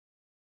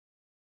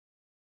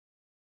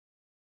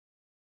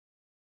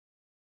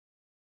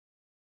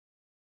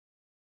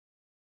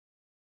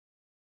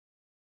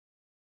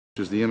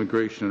which is the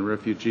Immigration and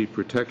Refugee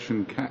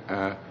Protection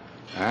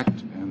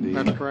Act. And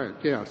That's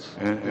correct, yes.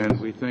 And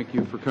we thank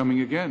you for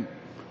coming again.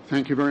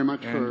 Thank you very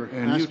much for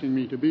asking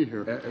me to be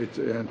here.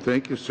 And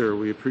thank you, sir.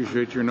 We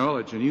appreciate your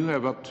knowledge. And you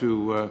have up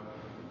to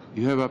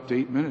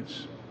 8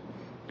 minutes.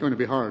 Going to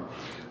be hard.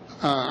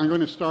 I'm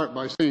going to start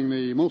by saying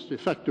the most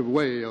effective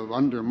way of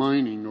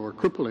undermining or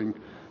crippling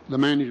the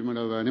management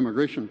of an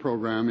immigration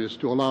program is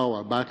to allow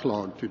a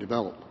backlog to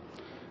develop.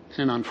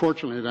 And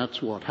unfortunately,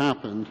 that's what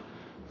happened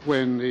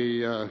when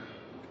the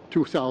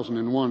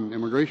 2001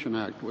 Immigration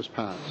Act was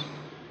passed.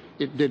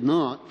 It did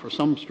not, for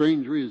some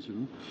strange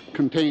reason,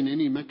 contain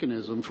any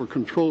mechanism for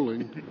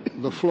controlling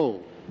the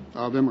flow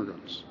of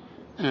immigrants.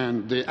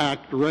 And the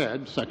Act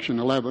read, Section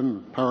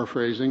 11,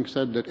 paraphrasing,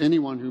 said that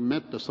anyone who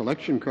met the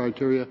selection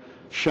criteria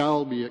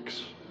shall be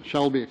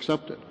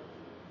accepted.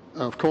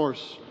 Of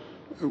course,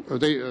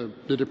 the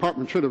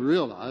department should have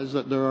realized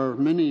that there are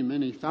many,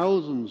 many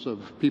thousands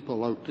of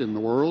people out in the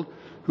world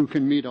who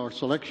can meet our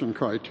selection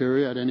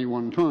criteria at any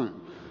one time.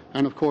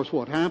 And of course,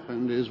 what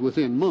happened is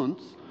within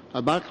months,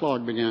 a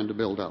backlog began to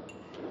build up.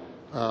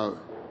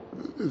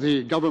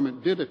 The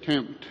government did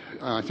attempt,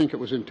 I think it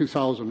was in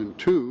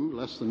 2002,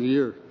 less than a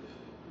year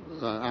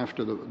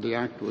after the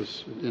act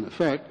was in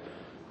effect,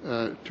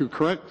 to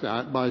correct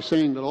that by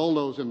saying that all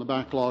those in the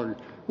backlog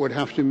would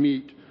have to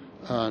meet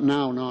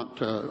now not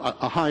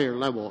a higher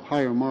level,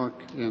 higher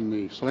mark in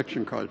the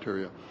selection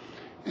criteria.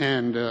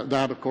 And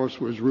that, of course,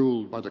 was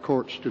ruled by the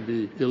courts to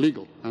be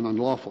illegal and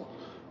unlawful.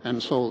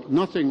 And so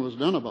nothing was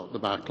done about the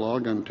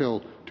backlog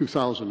until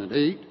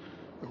 2008,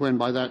 when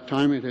by that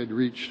time it had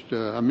reached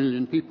 1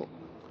 million people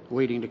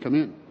waiting to come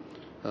in.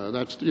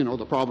 That's,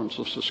 the province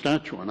of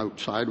Saskatchewan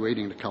outside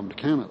waiting to come to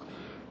Canada.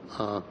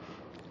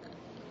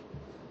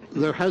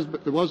 There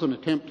was an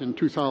attempt in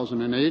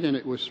 2008, and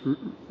it was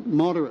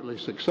moderately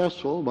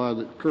successful by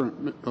the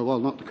current, well,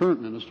 not the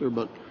current minister,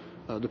 but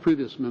the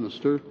previous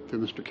minister,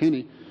 Mr.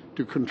 Kinney,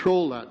 to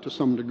control that to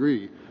some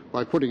degree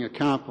by putting a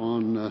cap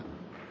on,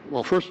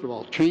 well, first of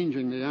all,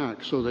 changing the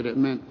act so that it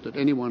meant that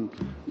anyone,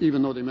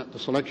 even though they met the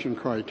selection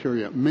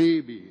criteria,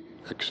 may be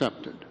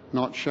accepted,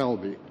 not shall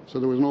be. So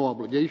there was no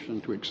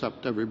obligation to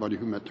accept everybody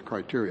who met the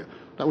criteria.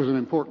 That was an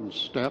important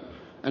step,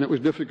 and it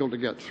was difficult to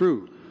get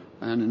through.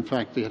 And in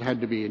fact, it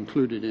had to be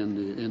included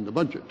in the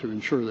budget to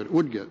ensure that it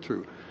would get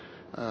through.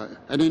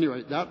 At any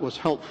rate, that was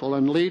helpful.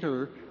 And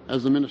later,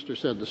 as the minister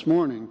said this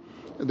morning,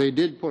 they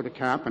did put a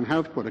cap and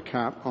have put a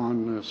cap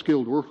on the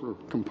skilled worker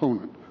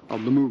component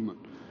of the movement.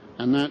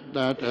 And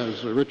that,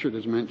 as Richard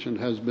has mentioned,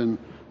 has been,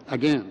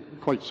 again,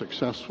 quite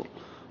successful.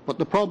 But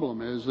the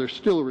problem is there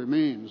still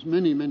remains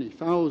many, many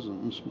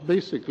thousands,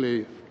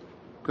 basically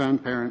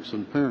grandparents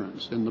and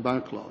parents in the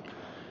backlog.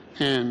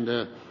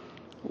 And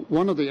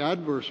one of the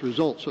adverse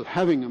results of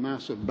having a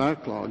massive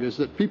backlog is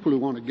that people who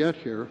want to get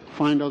here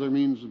find other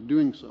means of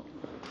doing so.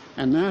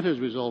 And that has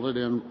resulted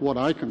in what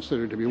I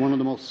consider to be one of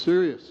the most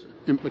serious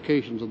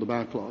implications of the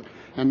backlog.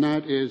 And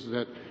that is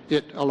that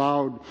it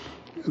allowed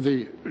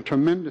the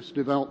tremendous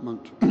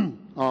development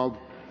of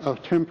a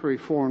temporary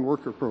foreign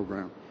worker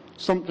program,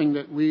 something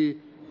that we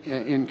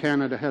in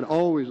Canada had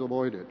always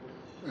avoided,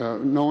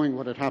 knowing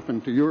what had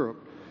happened to Europe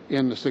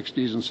in the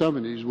 60s and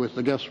 70s with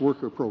the guest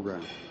worker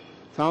program.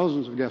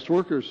 Thousands of guest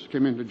workers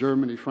came into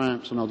Germany,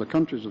 France, and other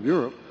countries of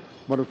Europe,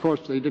 but of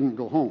course they didn't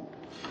go home.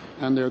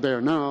 And they're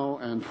there now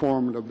and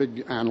formed a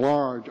big and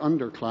large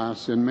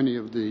underclass in many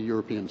of the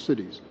European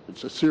cities.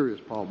 It's a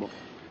serious problem.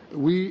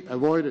 We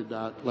avoided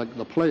that like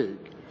the plague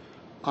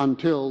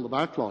until the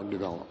backlog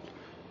developed.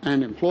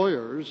 And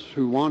employers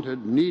who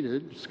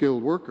needed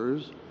skilled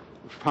workers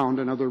found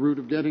another route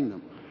of getting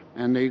them,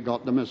 and they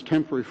got them as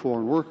temporary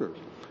foreign workers.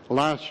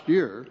 Last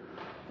year,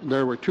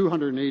 there were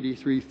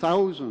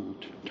 283,000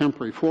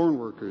 temporary foreign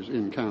workers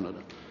in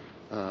Canada.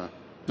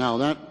 Now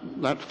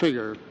that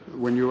figure,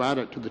 when you add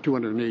it to the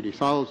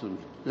 280,000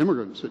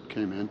 immigrants that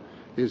came in,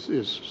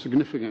 is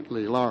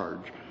significantly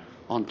large.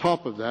 On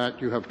top of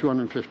that, you have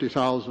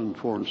 250,000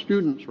 foreign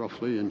students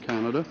roughly in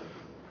Canada,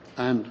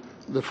 and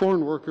the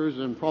foreign workers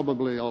and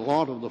probably a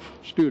lot of the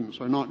students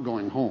are not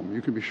going home.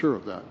 You can be sure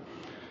of that.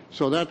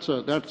 So that's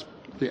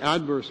the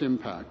adverse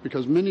impact,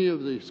 because many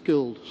of the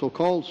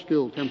so-called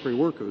skilled temporary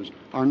workers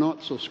are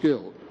not so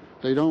skilled.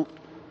 They don't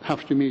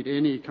have to meet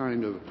any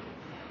kind of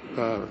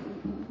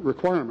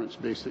requirements,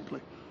 basically.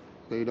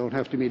 They don't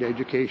have to meet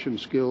education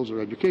skills or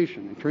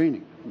education and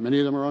training. Many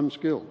of them are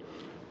unskilled.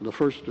 The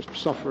first to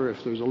suffer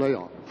if there's a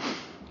layoff.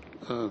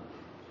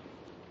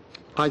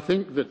 I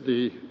think that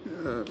the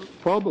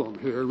problem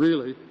here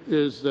really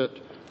is that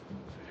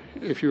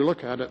if you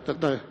look at it,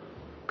 that the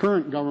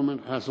current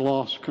government has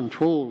lost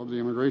control of the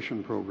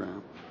immigration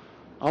program.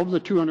 Of the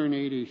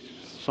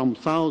 280-some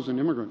thousand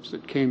immigrants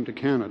that came to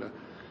Canada,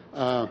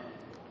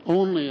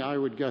 only, I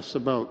would guess,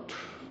 about,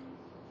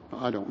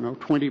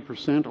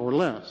 20% or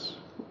less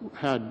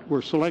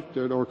were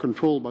selected or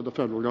controlled by the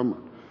federal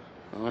government.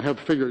 I have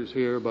figures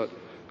here, but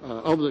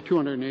of the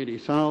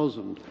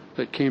 280,000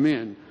 that came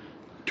in,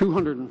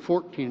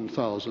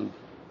 214,000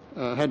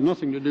 had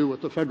nothing to do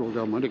with the federal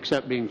government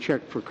except being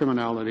checked for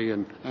criminality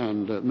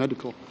and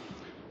medical.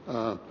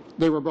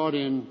 They were brought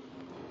in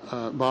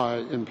by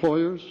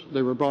employers,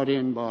 they were brought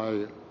in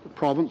by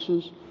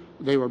provinces,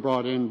 they were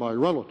brought in by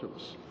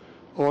relatives,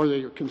 or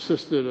they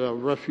consisted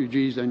of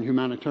refugees and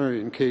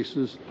humanitarian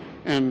cases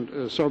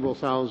and several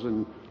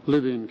thousand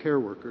live-in care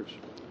workers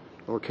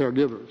or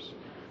caregivers.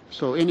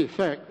 So in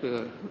effect,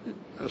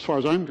 as far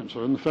as I'm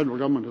concerned, the federal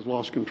government has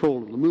lost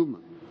control of the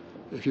movement.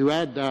 If you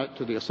add that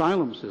to the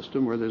asylum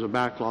system, where there's a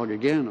backlog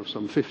again of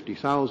some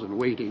 50,000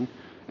 waiting,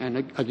 and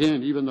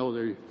again, even though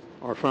they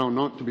are found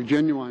not to be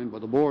genuine by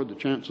the board, the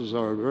chances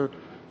are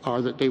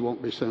that they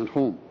won't be sent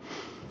home.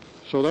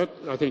 So that,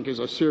 I think, is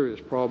a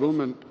serious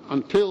problem, and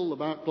until the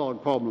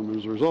backlog problem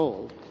is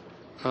resolved,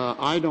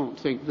 I don't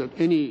think that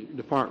any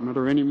department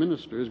or any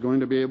minister is going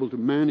to be able to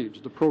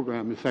manage the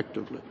program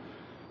effectively.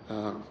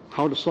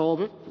 How to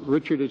solve it?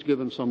 Richard has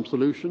given some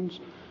solutions.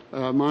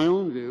 My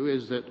own view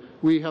is that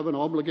we have an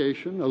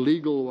obligation, a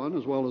legal one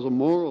as well as a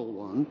moral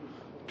one,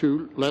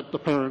 to let the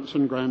parents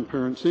and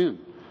grandparents in.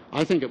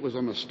 I think it was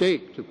a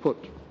mistake to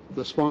put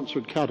the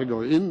sponsored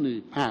category in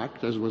the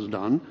Act, as was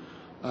done.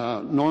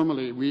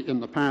 Normally, in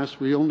the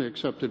past, we only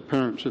accepted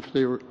parents if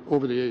they were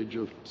over the age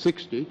of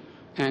 60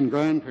 and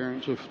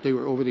grandparents if they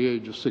were over the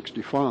age of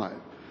 65.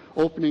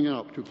 Opening it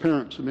up to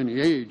parents of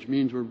any age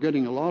means we're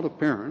getting a lot of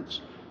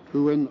parents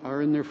who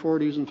are in their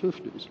 40s and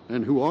 50s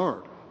and who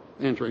are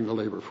entering the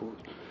labor force.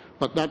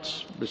 But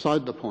that's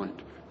beside the point.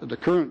 The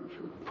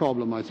current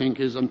problem, I think,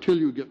 is until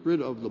you get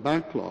rid of the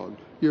backlog,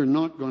 you're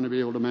not going to be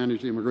able to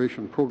manage the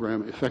immigration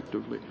program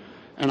effectively.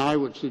 And I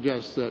would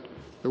suggest that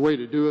the way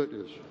to do it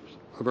is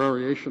a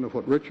variation of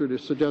what Richard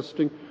is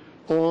suggesting,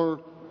 or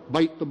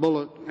bite the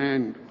bullet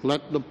and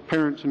let the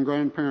parents and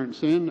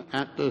grandparents in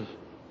at the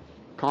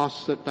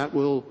costs that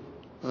will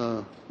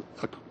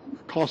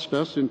cost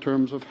us in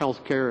terms of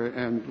health care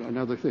and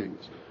other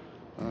things.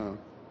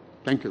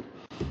 Thank you.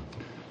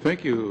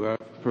 Thank you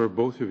for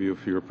both of you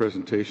for your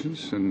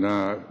presentations, and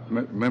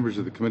members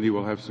of the committee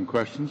will have some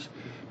questions.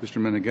 Mr.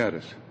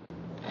 Menegatis.